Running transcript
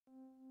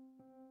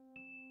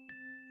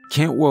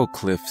Cantwell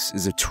Cliffs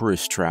is a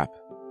tourist trap.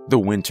 The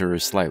winter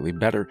is slightly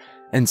better,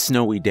 and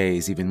snowy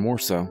days even more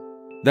so.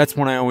 That's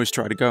when I always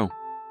try to go.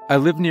 I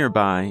live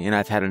nearby, and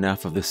I've had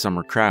enough of the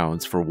summer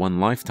crowds for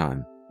one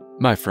lifetime.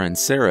 My friend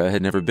Sara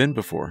had never been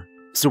before,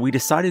 so we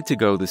decided to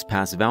go this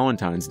past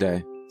Valentine's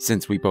Day,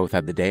 since we both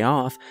had the day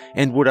off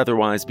and would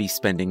otherwise be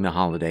spending the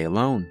holiday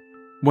alone.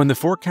 When the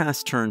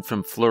forecast turned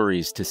from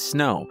flurries to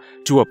snow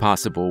to a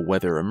possible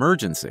weather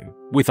emergency,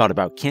 we thought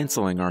about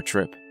canceling our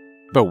trip.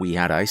 But we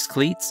had ice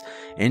cleats,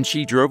 and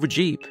she drove a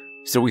Jeep,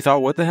 so we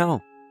thought, what the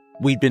hell?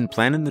 We'd been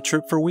planning the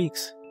trip for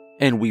weeks,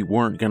 and we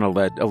weren't gonna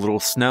let a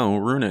little snow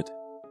ruin it.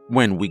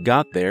 When we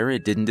got there,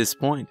 it didn't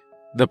disappoint.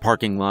 The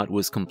parking lot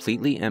was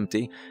completely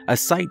empty, a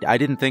sight I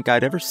didn't think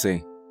I'd ever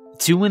see.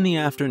 2 in the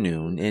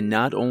afternoon, and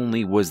not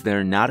only was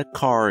there not a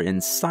car in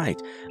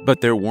sight,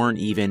 but there weren't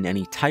even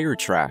any tire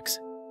tracks.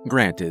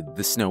 Granted,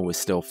 the snow was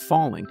still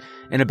falling,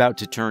 and about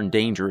to turn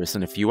dangerous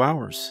in a few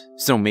hours,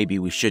 so maybe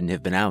we shouldn't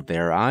have been out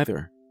there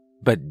either.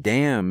 But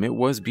damn, it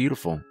was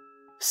beautiful.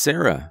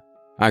 Sara,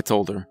 I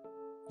told her,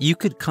 you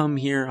could come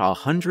here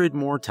 100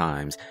 more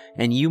times,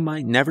 and you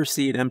might never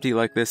see it empty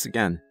like this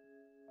again.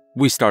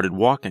 We started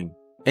walking,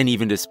 and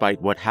even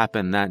despite what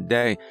happened that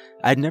day,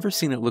 I'd never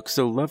seen it look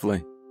so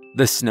lovely.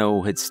 The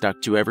snow had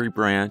stuck to every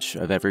branch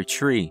of every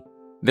tree.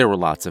 There were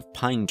lots of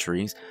pine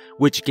trees,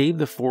 which gave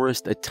the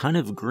forest a ton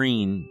of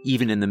green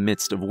even in the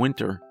midst of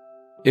winter.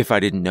 If I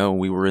didn't know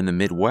we were in the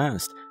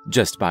Midwest,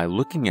 just by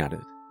looking at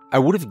it, I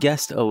would have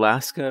guessed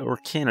Alaska or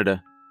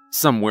Canada,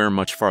 somewhere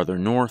much farther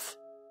north.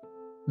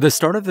 The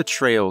start of the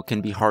trail can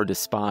be hard to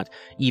spot,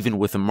 even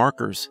with the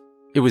markers.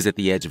 It was at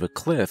the edge of a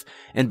cliff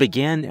and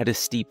began at a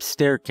steep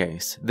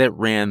staircase that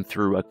ran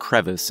through a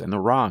crevice in the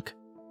rock.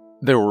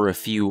 There were a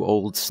few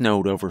old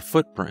snowed-over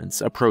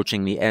footprints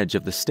approaching the edge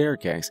of the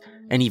staircase,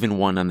 and even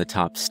one on the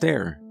top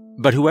stair.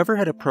 But whoever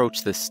had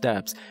approached the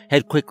steps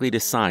had quickly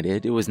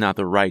decided it was not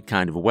the right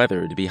kind of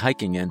weather to be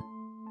hiking in.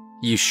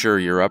 "You sure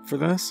you're up for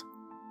this?"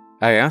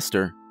 I asked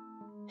her.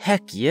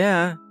 "Heck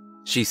yeah,"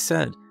 she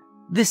said.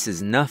 "This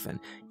is nothing.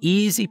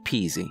 Easy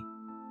peasy."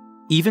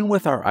 Even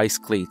with our ice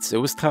cleats, it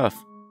was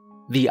tough.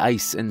 The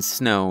ice and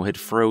snow had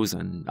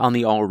frozen on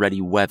the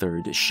already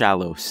weathered,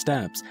 shallow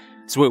steps,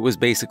 so it was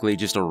basically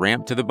just a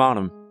ramp to the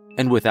bottom,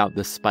 and without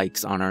the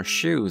spikes on our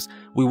shoes,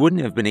 we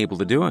wouldn't have been able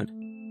to do it.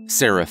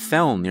 Sara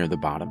fell near the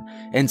bottom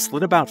and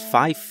slid about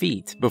 5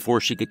 feet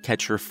before she could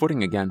catch her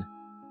footing again.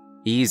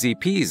 "Easy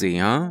peasy,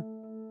 huh?"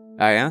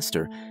 I asked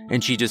her,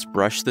 and she just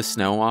brushed the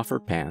snow off her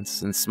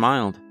pants and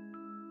smiled.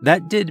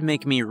 That did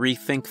make me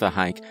rethink the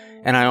hike,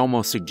 and I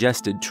almost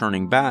suggested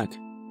turning back.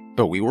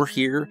 But we were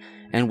here,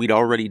 and we'd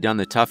already done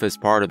the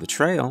toughest part of the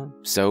trail,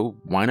 so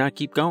why not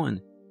keep going?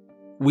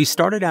 We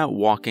started out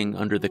walking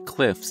under the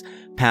cliffs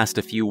past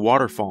a few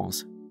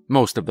waterfalls.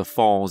 Most of the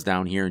falls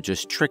down here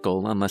just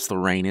trickle unless the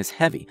rain is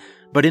heavy,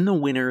 but in the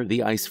winter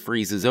the ice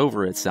freezes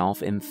over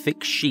itself in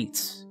thick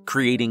sheets,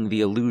 creating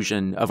the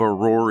illusion of a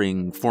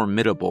roaring,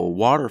 formidable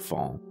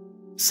waterfall.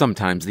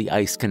 Sometimes the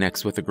ice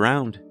connects with the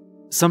ground.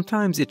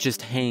 Sometimes it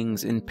just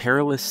hangs in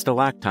perilous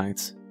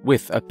stalactites,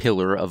 with a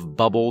pillar of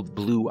bubbled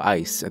blue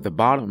ice at the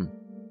bottom.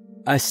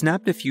 I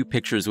snapped a few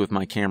pictures with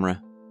my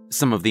camera,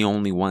 some of the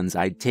only ones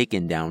I'd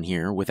taken down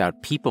here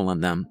without people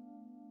in them.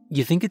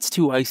 "You think it's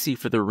too icy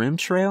for the rim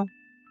trail?"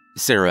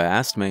 Sara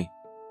asked me.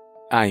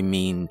 "I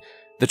mean,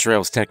 the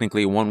trail's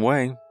technically one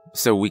way,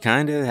 so we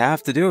kinda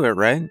have to do it,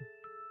 right?"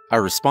 I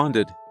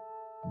responded.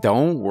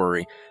 "Don't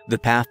worry, the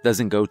path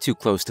doesn't go too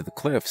close to the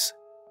cliffs."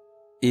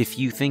 "If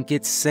you think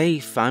it's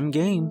safe, I'm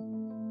game,"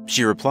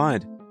 she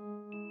replied.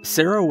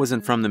 Sara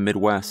wasn't from the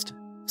Midwest,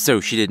 so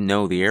she didn't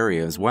know the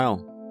area as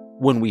well.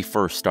 When we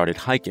first started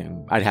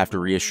hiking, I'd have to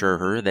reassure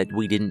her that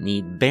we didn't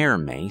need bear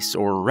mace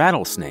or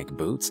rattlesnake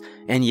boots,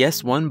 and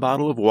yes, 1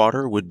 bottle of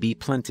water would be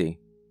plenty.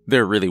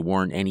 There really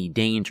weren't any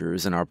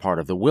dangers in our part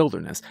of the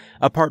wilderness,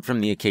 apart from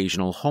the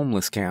occasional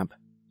homeless camp.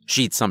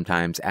 She'd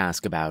sometimes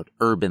ask about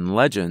urban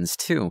legends,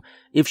 too,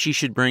 if she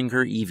should bring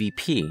her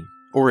EVP,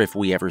 or if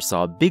we ever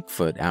saw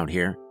Bigfoot out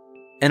here.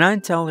 And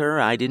I'd tell her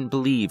I didn't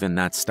believe in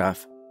that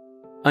stuff.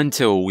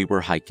 Until we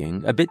were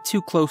hiking a bit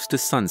too close to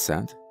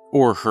sunset,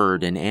 or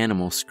heard an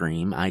animal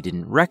scream I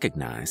didn't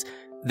recognize,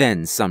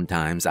 then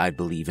sometimes I'd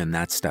believe in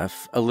that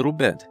stuff a little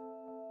bit.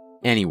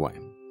 Anyway,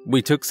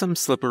 we took some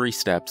slippery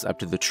steps up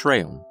to the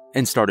trail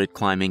and started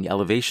climbing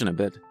elevation a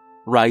bit,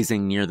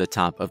 rising near the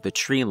top of the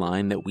tree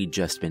line that we'd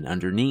just been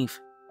underneath.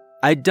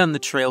 I'd done the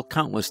trail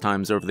countless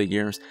times over the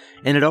years,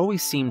 and it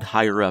always seemed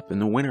higher up in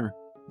the winter.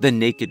 The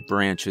naked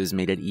branches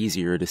made it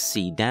easier to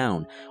see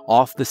down,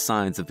 off the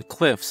sides of the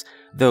cliffs,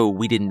 though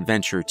we didn't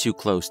venture too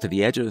close to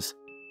the edges.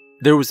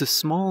 There was a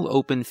small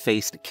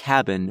open-faced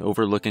cabin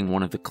overlooking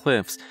one of the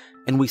cliffs,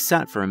 and we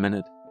sat for a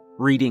minute,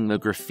 reading the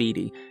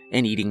graffiti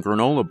and eating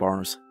granola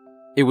bars.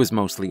 It was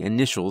mostly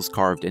initials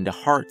carved into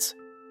hearts.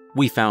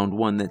 We found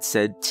one that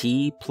said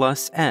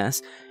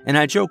T+S, and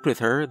I joked with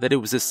her that it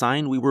was a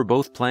sign we were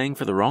both playing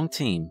for the wrong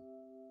team.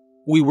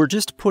 We were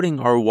just putting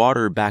our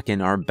water back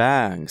in our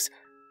bags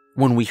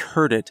when we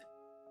heard it.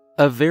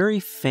 A very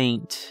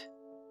faint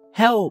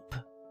 "help"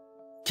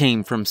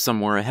 came from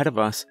somewhere ahead of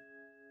us.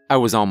 I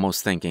was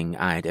almost thinking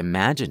I'd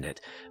imagined it,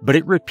 but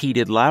it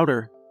repeated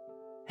louder,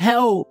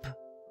 "Help!"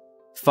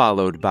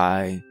 followed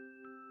by,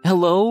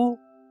 "Hello?"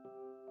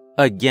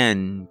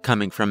 Again,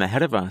 coming from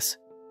ahead of us,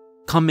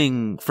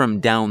 coming from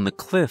down the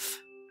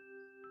cliff.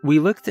 We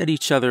looked at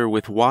each other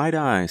with wide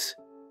eyes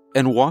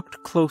and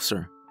walked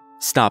closer,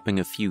 stopping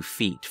a few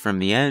feet from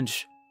the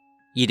edge.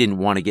 You didn't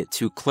want to get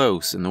too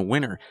close in the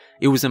winter.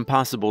 It was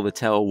impossible to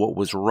tell what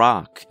was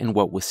rock and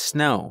what was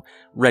snow,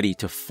 ready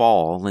to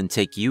fall and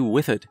take you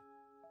with it.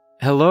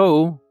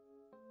 "Hello,"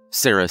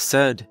 Sara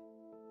said.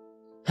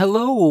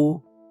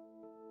 "Hello,"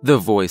 the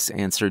voice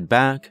answered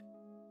back.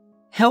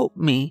 "Help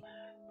me.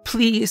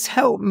 Please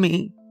help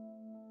me."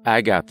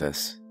 "I got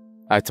this,"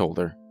 I told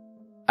her.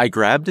 I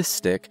grabbed a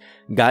stick,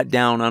 got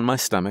down on my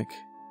stomach,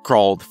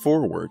 crawled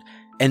forward,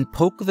 and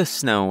poked the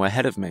snow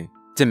ahead of me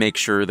to make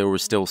sure there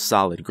was still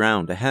solid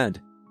ground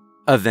ahead.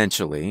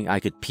 Eventually, I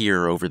could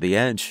peer over the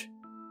edge.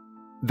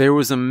 There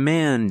was a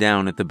man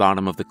down at the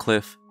bottom of the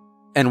cliff,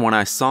 and when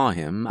I saw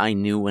him, I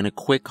knew in a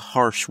quick,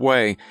 harsh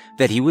way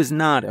that he was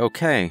not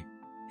okay.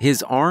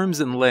 His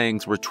arms and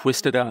legs were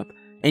twisted up,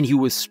 and he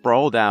was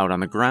sprawled out on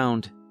the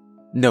ground.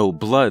 No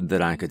blood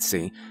that I could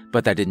see,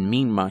 but that didn't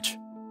mean much.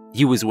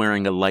 He was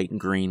wearing a light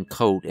green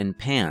coat and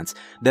pants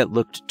that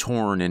looked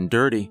torn and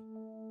dirty.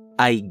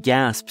 I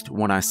gasped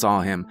when I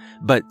saw him,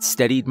 but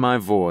steadied my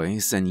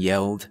voice and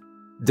yelled,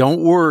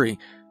 "Don't worry,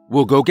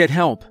 we'll go get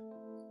help."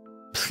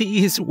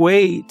 "Please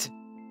wait,"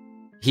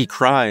 he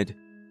cried.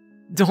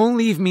 "Don't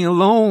leave me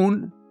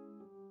alone."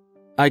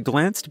 I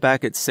glanced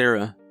back at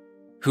Sara,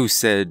 who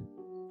said,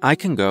 "I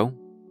can go."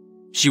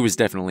 She was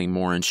definitely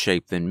more in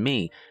shape than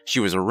me. She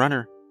was a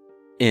runner.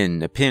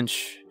 In a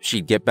pinch,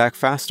 she'd get back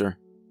faster.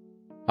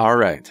 "All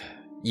right,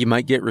 you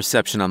might get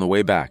reception on the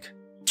way back.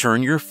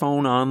 Turn your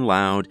phone on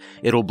loud.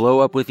 It'll blow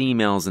up with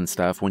emails and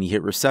stuff when you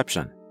hit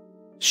reception."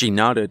 She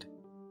nodded.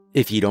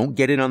 "If you don't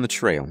get it on the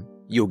trail,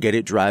 you'll get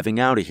it driving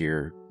out of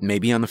here,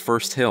 maybe on the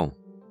first hill."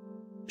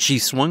 She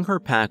swung her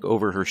pack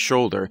over her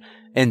shoulder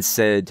and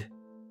said,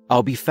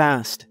 "I'll be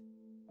fast."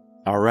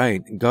 "All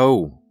right,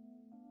 go,"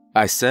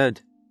 I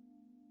said.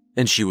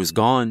 And she was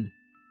gone.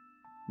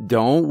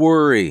 "Don't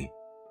worry,"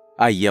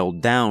 I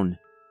yelled down.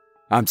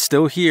 "I'm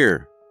still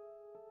here."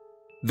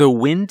 The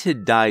wind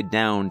had died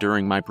down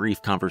during my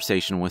brief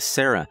conversation with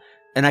Sara,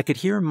 and I could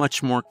hear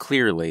much more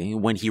clearly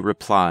when he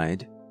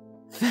replied,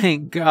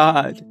 "Thank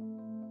God."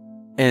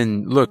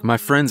 "And look, my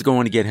friend's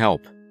going to get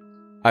help,"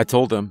 I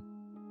told him.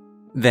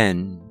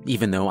 Then,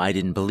 even though I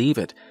didn't believe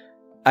it,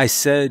 I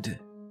said,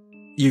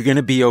 "You're going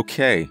to be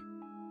okay."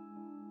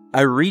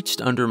 I reached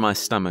under my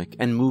stomach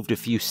and moved a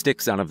few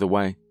sticks out of the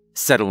way,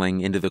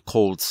 settling into the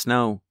cold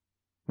snow.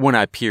 When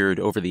I peered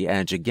over the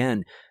edge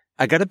again,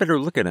 I got a better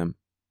look at him.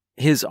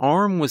 His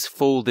arm was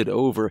folded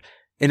over,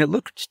 and it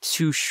looked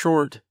too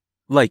short,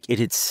 like it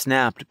had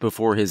snapped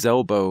before his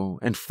elbow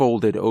and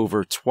folded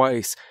over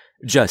twice,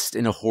 just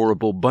in a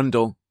horrible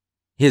bundle.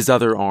 His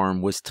other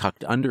arm was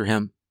tucked under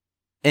him,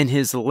 and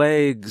his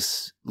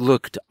legs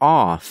looked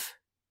off.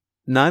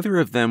 Neither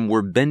of them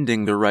were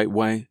bending the right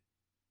way.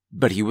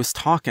 But he was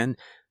talking.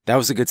 That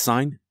was a good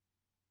sign.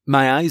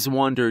 My eyes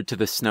wandered to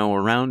the snow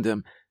around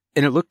him,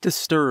 and it looked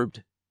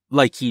disturbed,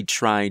 like he'd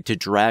tried to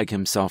drag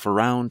himself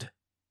around.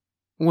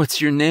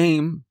 "What's your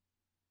name?"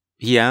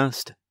 he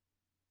asked.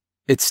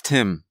 "It's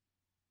Tim,"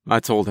 I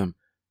told him.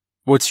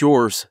 "What's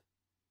yours?"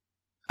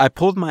 I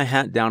pulled my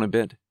hat down a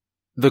bit.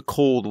 The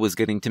cold was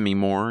getting to me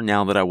more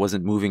now that I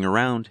wasn't moving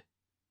around.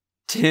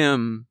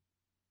 "Tim,"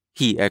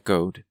 he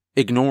echoed,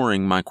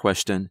 ignoring my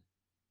question.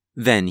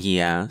 Then he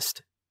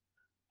asked,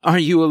 "Are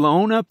you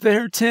alone up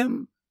there,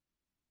 Tim?"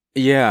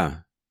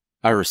 "Yeah,"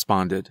 I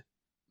responded.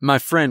 "My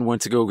friend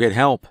went to go get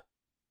help."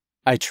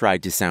 I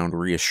tried to sound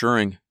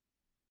reassuring.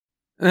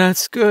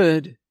 "That's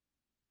good,"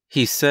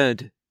 he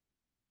said.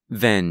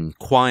 Then,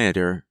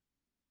 quieter,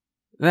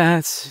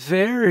 "That's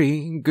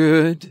very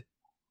good."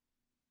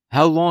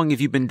 "How long have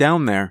you been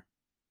down there?"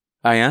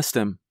 I asked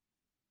him.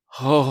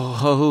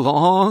 "Oh, a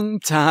long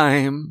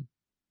time,"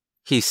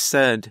 he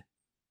said.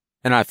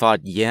 And I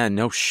thought, yeah,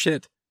 no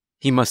shit.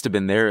 He must have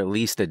been there at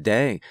least a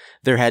day.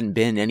 There hadn't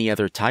been any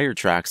other tire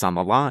tracks on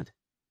the lot.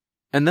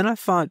 And then I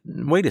thought,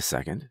 wait a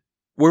second.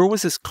 Where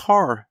was his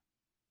car?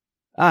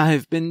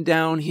 "I've been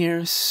down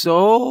here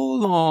so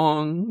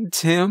long,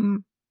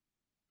 Tim,"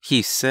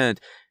 he said,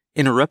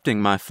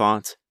 interrupting my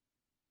thoughts.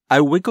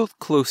 I wiggled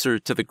closer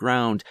to the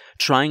ground,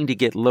 trying to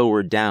get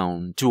lower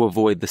down to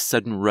avoid the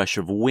sudden rush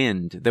of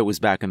wind that was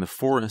back in the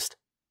forest.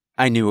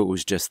 I knew it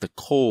was just the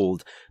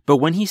cold, but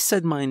when he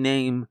said my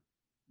name,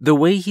 the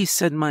way he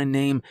said my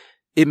name,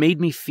 it made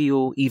me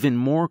feel even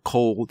more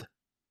cold.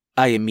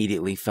 I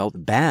immediately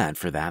felt bad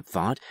for that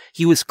thought.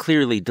 He was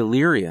clearly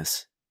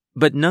delirious.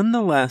 But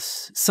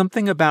nonetheless,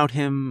 something about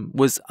him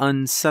was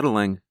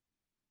unsettling.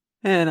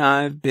 "And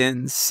I've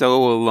been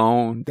so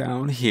alone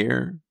down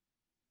here,"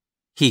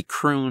 he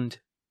crooned.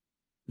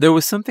 There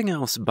was something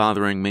else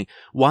bothering me.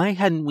 Why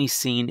hadn't we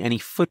seen any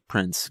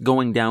footprints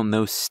going down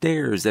those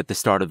stairs at the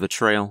start of the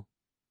trail?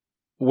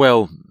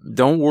 "Well,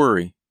 don't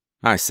worry,"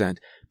 I said,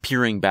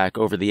 peering back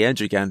over the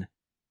edge again.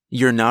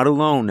 You're not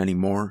alone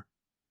anymore."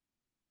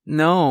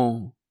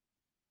 "No,"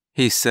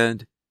 he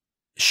said,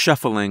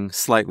 shuffling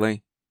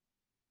slightly.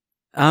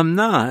 "I'm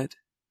not."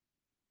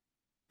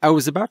 I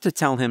was about to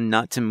tell him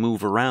not to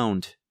move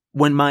around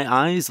when my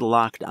eyes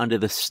locked onto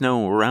the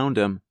snow around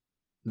him.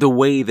 The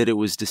way that it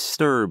was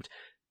disturbed,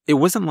 it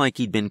wasn't like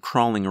he'd been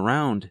crawling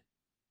around.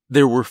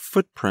 There were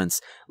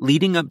footprints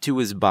leading up to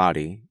his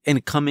body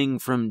and coming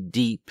from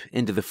deep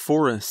into the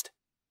forest.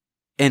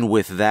 And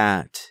with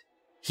that,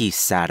 he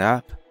sat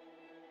up.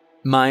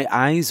 My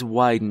eyes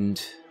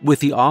widened with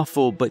the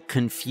awful but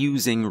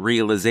confusing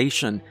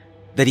realization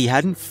that he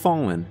hadn't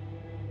fallen.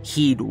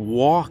 He'd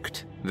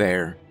walked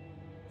there.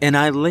 And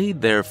I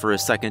laid there for a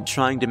second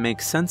trying to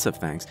make sense of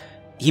things.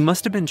 He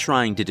must have been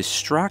trying to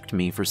distract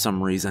me for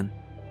some reason.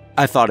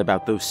 I thought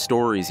about those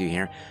stories you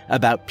hear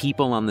about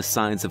people on the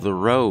sides of the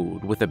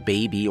road with a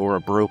baby or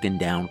a broken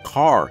down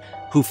car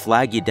who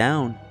flag you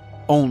down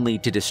only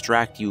to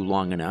distract you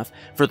long enough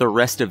for the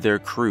rest of their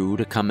crew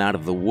to come out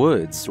of the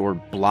woods or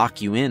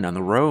block you in on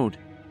the road.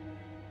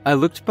 I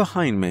looked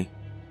behind me,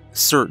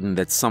 certain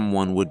that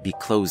someone would be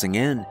closing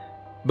in,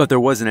 but there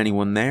wasn't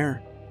anyone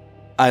there.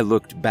 I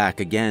looked back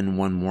again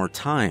one more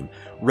time,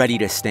 ready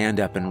to stand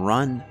up and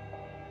run,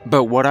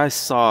 but what I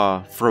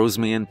saw froze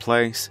me in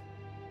place.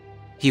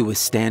 He was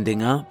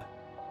standing up,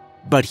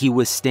 but he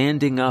was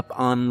standing up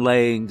on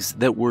legs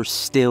that were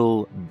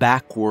still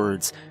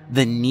backwards,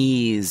 the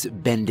knees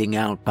bending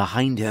out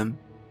behind him.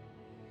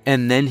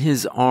 And then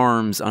his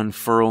arms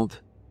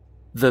unfurled.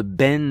 The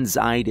bends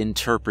I'd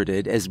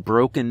interpreted as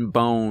broken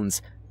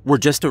bones were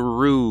just a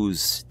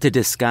ruse to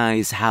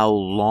disguise how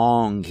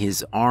long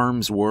his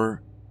arms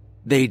were.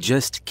 They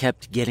just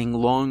kept getting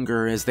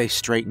longer as they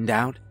straightened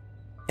out.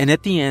 And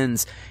at the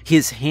ends,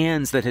 his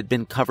hands that had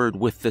been covered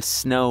with the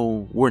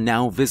snow were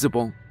now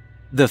visible.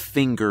 The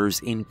fingers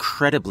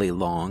incredibly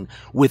long,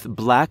 with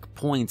black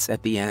points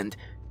at the end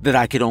that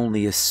I could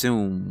only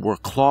assume were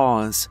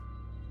claws.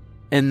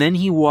 And then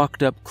he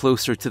walked up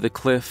closer to the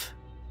cliff,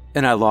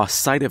 and I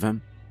lost sight of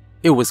him.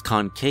 It was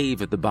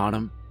concave at the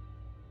bottom.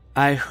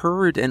 I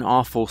heard an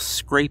awful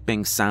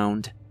scraping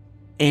sound,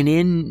 and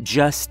in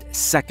just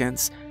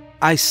seconds,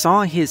 I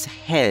saw his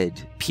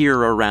head peer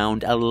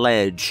around a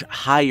ledge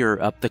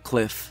higher up the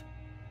cliff.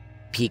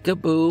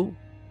 "Peekaboo,"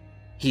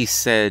 he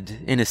said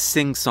in a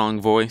sing-song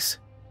voice.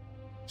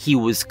 He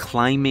was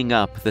climbing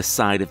up the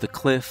side of the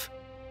cliff.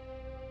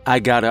 I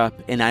got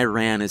up and I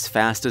ran as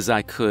fast as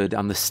I could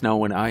on the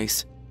snow and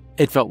ice.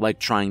 It felt like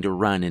trying to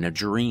run in a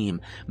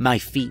dream, my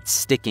feet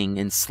sticking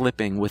and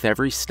slipping with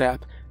every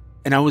step,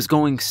 and I was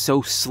going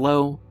so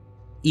slow.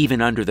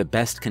 Even under the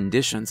best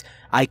conditions,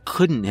 I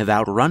couldn't have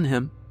outrun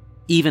him.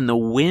 Even the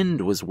wind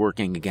was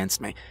working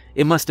against me.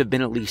 It must have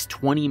been at least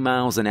 20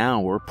 miles an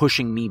hour,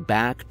 pushing me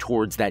back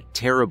towards that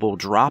terrible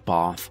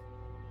drop-off.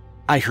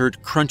 I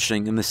heard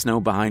crunching in the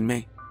snow behind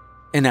me,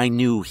 and I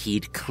knew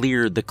he'd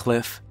cleared the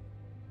cliff.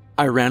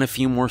 I ran a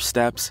few more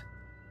steps,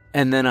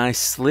 and then I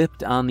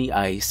slipped on the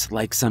ice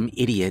like some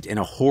idiot in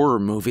a horror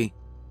movie.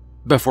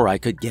 Before I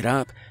could get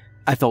up,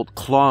 I felt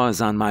claws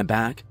on my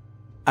back.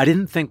 I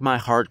didn't think my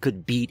heart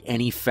could beat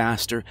any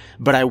faster,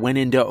 but I went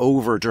into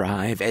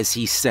overdrive as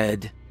he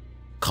said,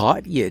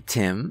 "Caught you,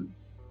 Tim."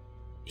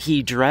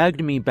 He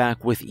dragged me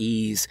back with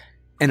ease,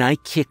 and I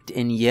kicked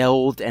and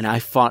yelled and I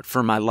fought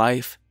for my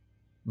life.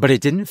 But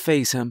it didn't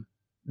faze him.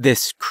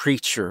 This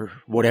creature,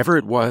 whatever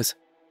it was,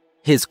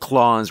 his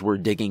claws were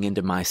digging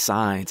into my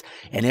sides,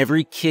 and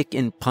every kick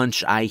and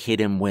punch I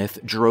hit him with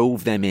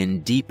drove them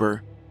in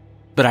deeper.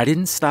 But I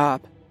didn't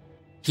stop.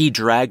 He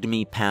dragged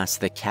me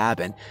past the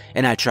cabin,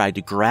 and I tried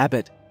to grab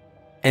it.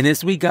 And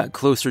as we got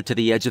closer to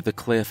the edge of the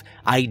cliff,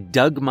 I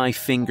dug my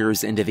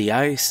fingers into the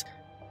ice,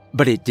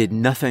 but it did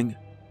nothing.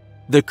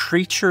 The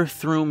creature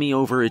threw me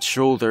over its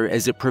shoulder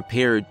as it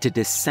prepared to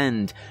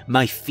descend,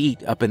 my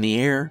feet up in the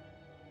air.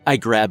 I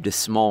grabbed a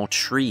small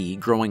tree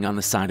growing on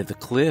the side of the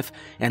cliff,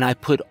 and I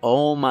put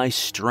all my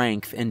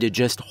strength into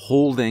just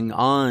holding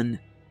on.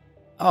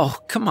 "Oh,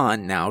 come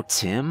on now,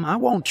 Tim, I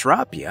won't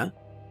drop you,"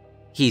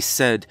 he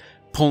said,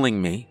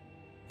 pulling me,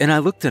 and I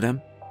looked at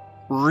him,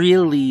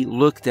 really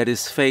looked at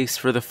his face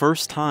for the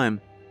first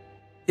time.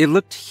 It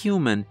looked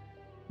human,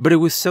 but it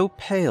was so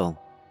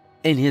pale,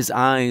 and his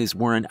eyes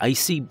were an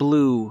icy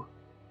blue,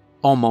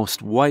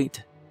 almost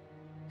white.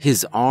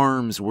 His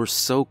arms were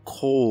so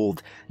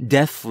cold,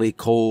 deathly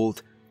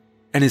cold,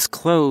 and his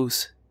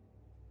clothes,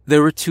 they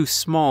were too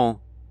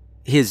small.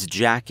 His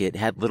jacket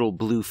had little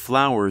blue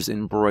flowers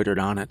embroidered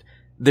on it.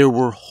 There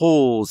were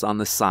holes on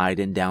the side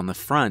and down the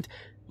front,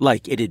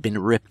 like it had been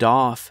ripped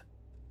off.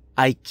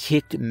 I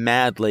kicked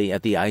madly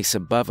at the ice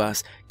above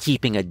us,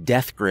 keeping a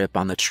death grip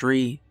on the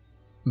tree.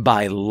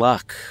 By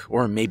luck,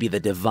 or maybe the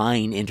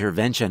divine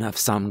intervention of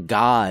some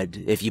god,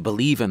 if you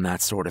believe in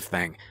that sort of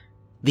thing,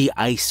 the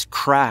ice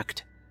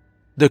cracked.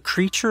 The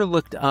creature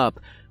looked up,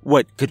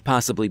 what could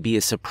possibly be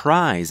a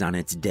surprise on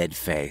its dead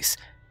face,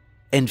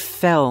 and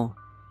fell.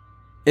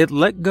 It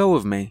let go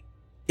of me,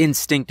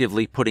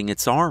 instinctively putting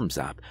its arms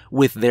up,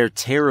 with their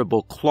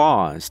terrible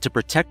claws to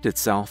protect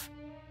itself.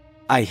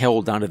 I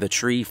held onto the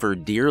tree for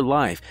dear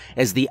life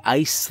as the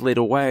ice slid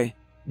away,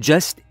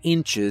 just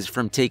inches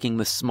from taking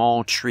the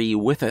small tree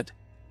with it.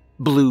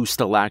 Blue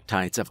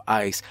stalactites of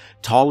ice,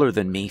 taller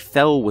than me,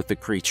 fell with the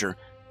creature,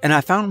 and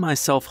I found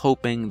myself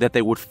hoping that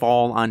they would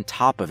fall on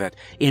top of it,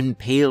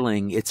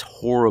 impaling its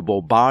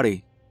horrible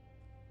body.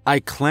 I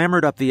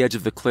clambered up the edge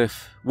of the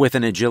cliff with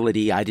an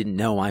agility I didn't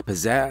know I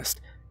possessed,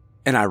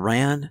 and I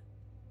ran.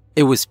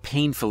 It was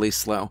painfully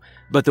slow,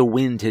 but the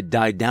wind had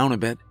died down a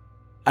bit.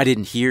 I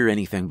didn't hear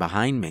anything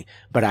behind me,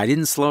 but I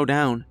didn't slow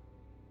down.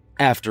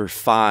 After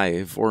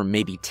 5 or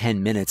maybe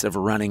 10 minutes of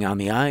running on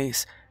the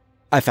ice,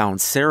 I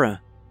found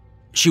Sara.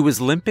 She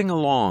was limping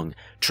along,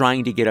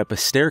 trying to get up a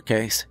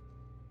staircase.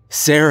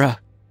 "Sara,"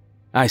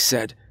 I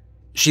said.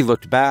 She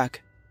looked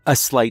back, a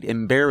slight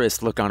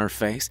embarrassed look on her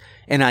face,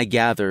 and I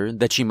gathered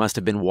that she must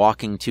have been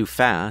walking too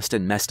fast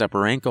and messed up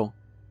her ankle.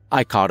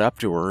 I caught up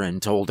to her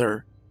and told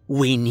her,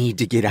 "We need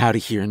to get out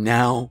of here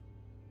now."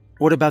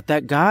 "What about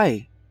that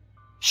guy?"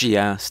 she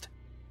asked.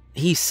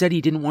 "He said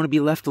he didn't want to be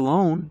left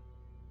alone."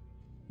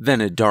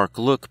 Then a dark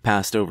look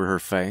passed over her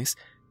face,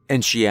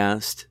 and she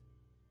asked,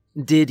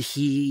 is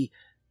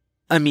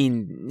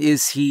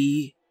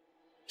he...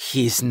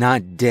 "He's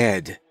not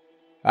dead."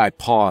 I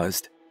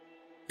paused.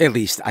 "At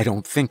least I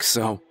don't think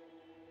so.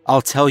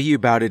 I'll tell you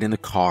about it in the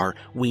car.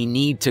 We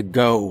need to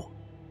go."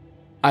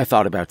 I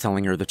thought about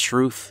telling her the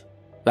truth.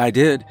 I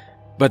did,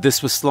 but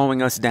this was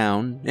slowing us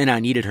down, and I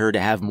needed her to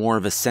have more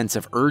of a sense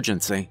of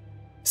urgency.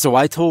 So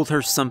I told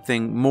her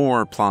something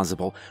more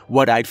plausible,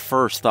 what I'd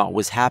first thought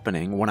was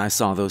happening when I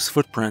saw those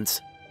footprints.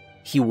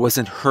 "He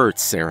wasn't hurt,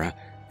 Sara.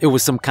 It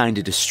was some kind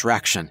of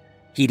distraction.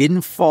 He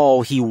didn't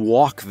fall, he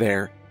walked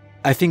there.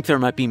 I think there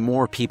might be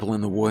more people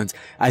in the woods.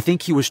 I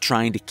think he was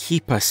trying to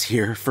keep us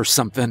here for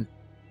something."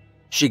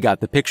 She got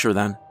the picture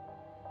then.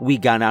 We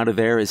got out of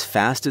there as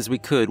fast as we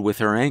could with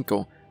her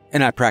ankle,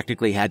 and I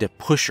practically had to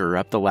push her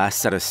up the last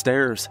set of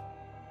stairs.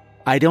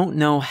 I don't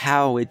know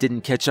how it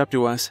didn't catch up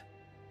to us,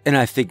 and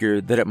I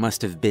figured that it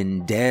must have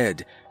been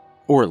dead,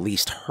 or at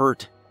least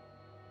hurt.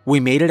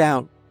 We made it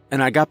out,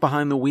 and I got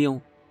behind the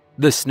wheel.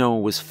 The snow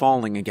was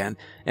falling again,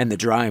 and the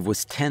drive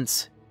was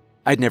tense.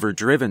 I'd never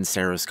driven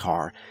Sara's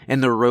car,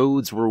 and the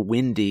roads were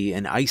windy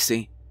and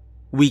icy.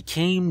 We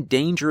came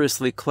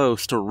dangerously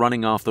close to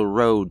running off the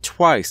road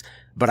twice,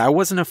 but I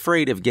wasn't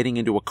afraid of getting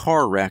into a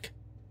car wreck.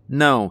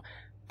 No,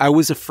 I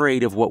was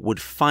afraid of what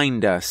would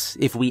find us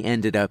if we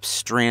ended up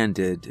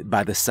stranded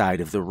by the side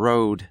of the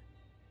road.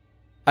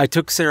 I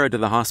took Sara to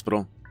the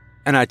hospital,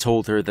 and I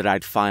told her that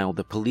I'd filed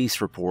a police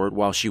report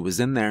while she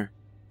was in there.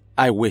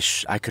 I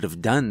wish I could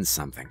have done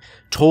something,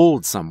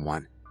 told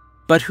someone.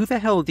 But who the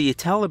hell do you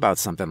tell about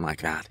something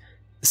like that?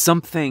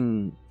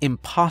 Something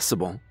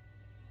impossible.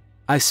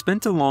 I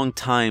spent a long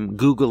time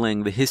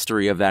Googling the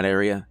history of that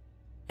area.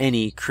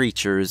 Any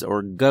creatures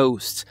or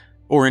ghosts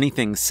or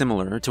anything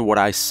similar to what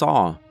I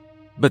saw.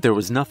 But there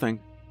was nothing.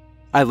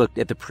 I looked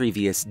at the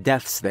previous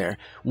deaths there,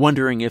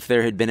 wondering if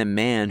there had been a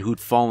man who'd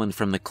fallen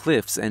from the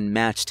cliffs and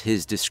matched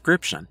his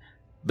description,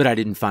 but I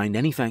didn't find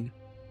anything.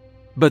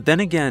 But then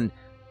again,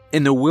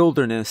 in the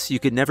wilderness you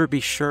could never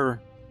be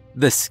sure.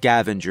 The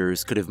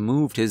scavengers could have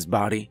moved his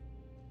body.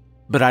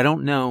 But I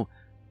don't know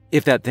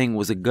if that thing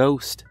was a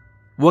ghost.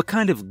 What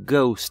kind of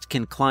ghost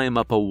can climb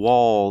up a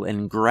wall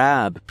and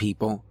grab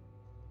people?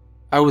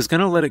 I was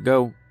gonna let it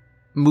go,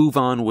 move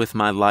on with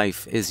my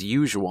life as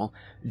usual,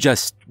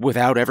 just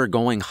without ever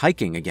going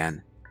hiking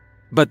again.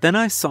 But then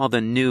I saw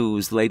the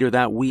news later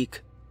that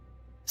week.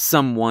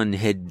 Someone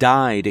had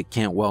died at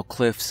Cantwell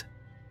Cliffs.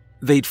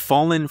 They'd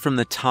fallen from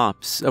the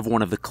tops of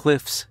one of the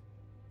cliffs.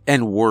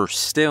 And worse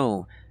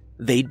still,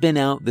 they'd been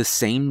out the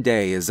same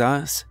day as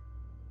us.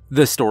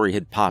 The story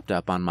had popped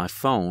up on my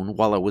phone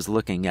while I was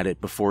looking at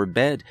it before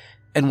bed,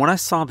 and when I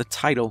saw the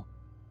title,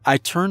 I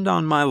turned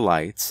on my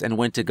lights and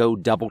went to go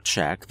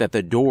double-check that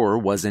the door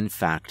was in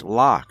fact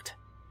locked.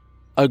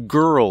 A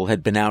girl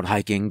had been out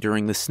hiking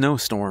during the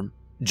snowstorm,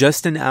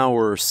 just an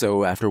hour or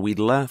so after we'd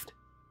left.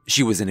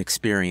 She was an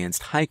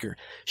experienced hiker.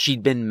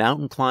 She'd been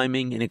mountain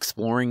climbing and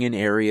exploring in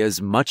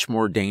areas much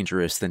more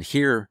dangerous than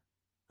here.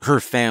 Her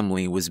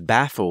family was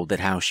baffled at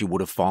how she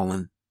would have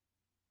fallen.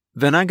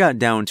 Then I got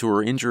down to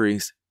her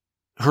injuries.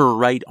 Her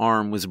right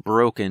arm was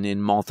broken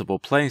in multiple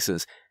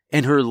places,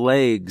 and her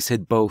legs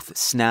had both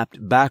snapped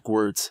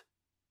backwards.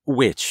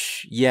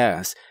 Which,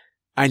 yes,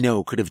 I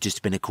know could have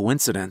just been a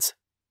coincidence.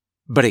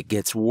 But it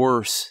gets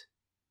worse.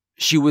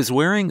 She was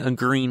wearing a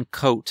green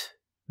coat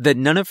that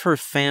none of her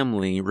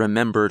family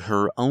remembered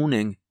her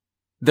owning.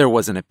 There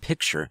wasn't a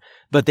picture,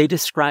 but they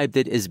described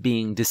it as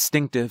being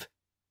distinctive,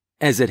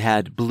 as it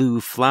had blue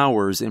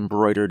flowers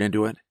embroidered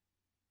into it.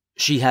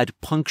 She had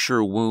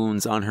puncture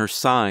wounds on her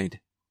side,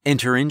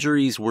 and her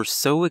injuries were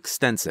so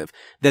extensive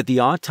that the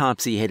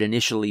autopsy had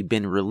initially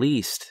been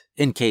released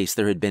in case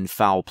there had been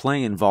foul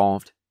play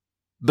involved.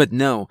 But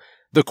no,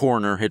 the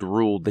coroner had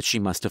ruled that she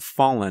must have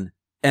fallen,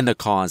 and the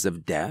cause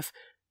of death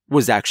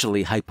was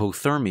actually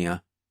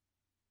hypothermia.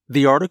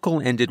 The article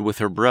ended with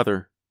her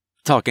brother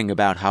talking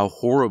about how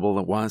horrible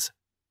it was.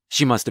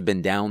 She must have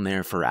been down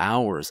there for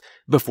hours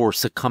before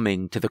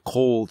succumbing to the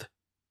cold.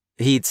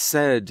 He'd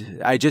said,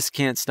 I just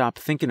can't stop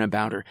thinking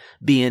about her,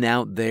 being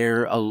out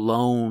there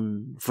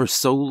alone for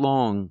so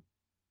long.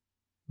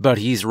 But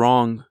he's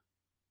wrong.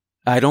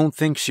 I don't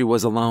think she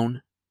was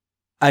alone.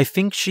 I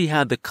think she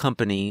had the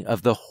company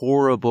of the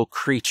horrible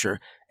creature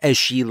as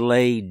she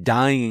lay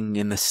dying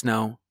in the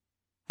snow.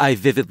 I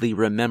vividly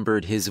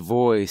remembered his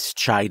voice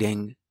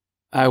chiding,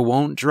 I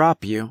won't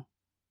drop you.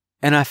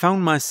 And I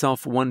found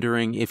myself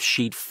wondering if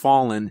she'd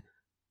fallen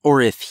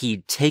or if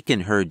he'd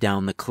taken her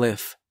down the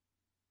cliff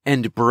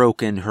and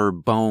broken her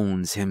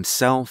bones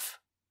himself.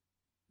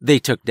 They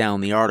took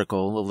down the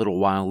article a little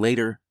while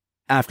later.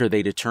 After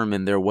they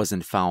determined there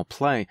wasn't foul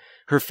play,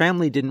 her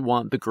family didn't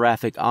want the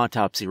graphic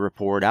autopsy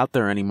report out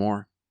there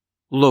anymore.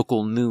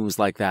 Local news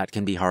like that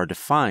can be hard to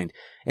find,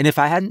 and if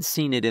I hadn't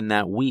seen it in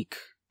that week,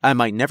 I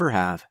might never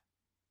have.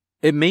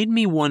 It made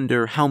me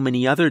wonder how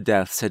many other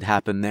deaths had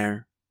happened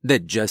there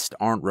that just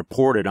aren't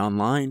reported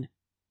online.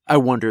 I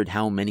wondered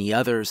how many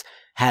others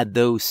had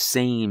those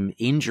same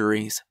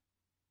injuries.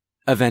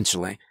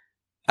 Eventually,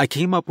 I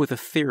came up with a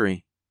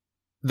theory.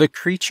 The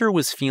creature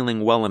was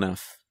feeling well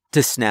enough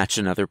to snatch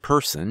another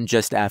person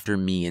just after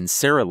me and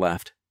Sara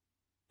left.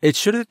 It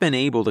should have been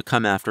able to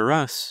come after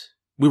us.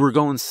 We were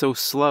going so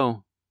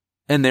slow.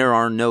 And there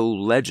are no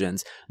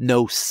legends,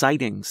 no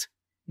sightings,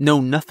 no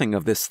nothing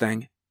of this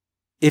thing.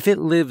 If it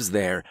lives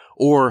there,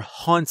 or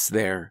haunts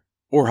there,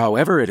 or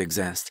however it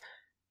exists,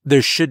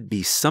 there should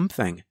be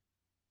something.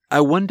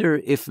 I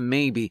wonder if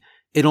maybe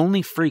it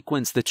only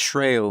frequents the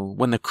trail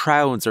when the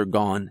crowds are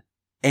gone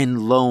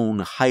and lone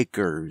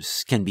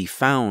hikers can be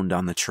found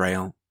on the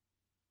trail.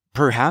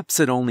 Perhaps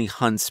it only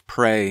hunts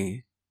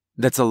prey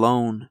that's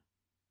alone.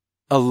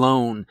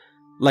 Alone,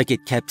 like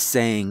it kept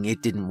saying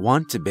it didn't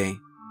want to be.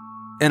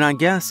 And I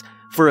guess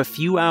for a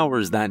few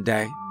hours that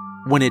day,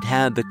 when it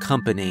had the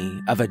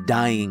company of a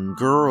dying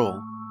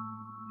girl,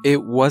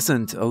 it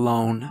wasn't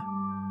alone.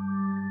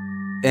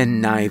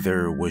 And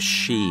neither was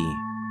she.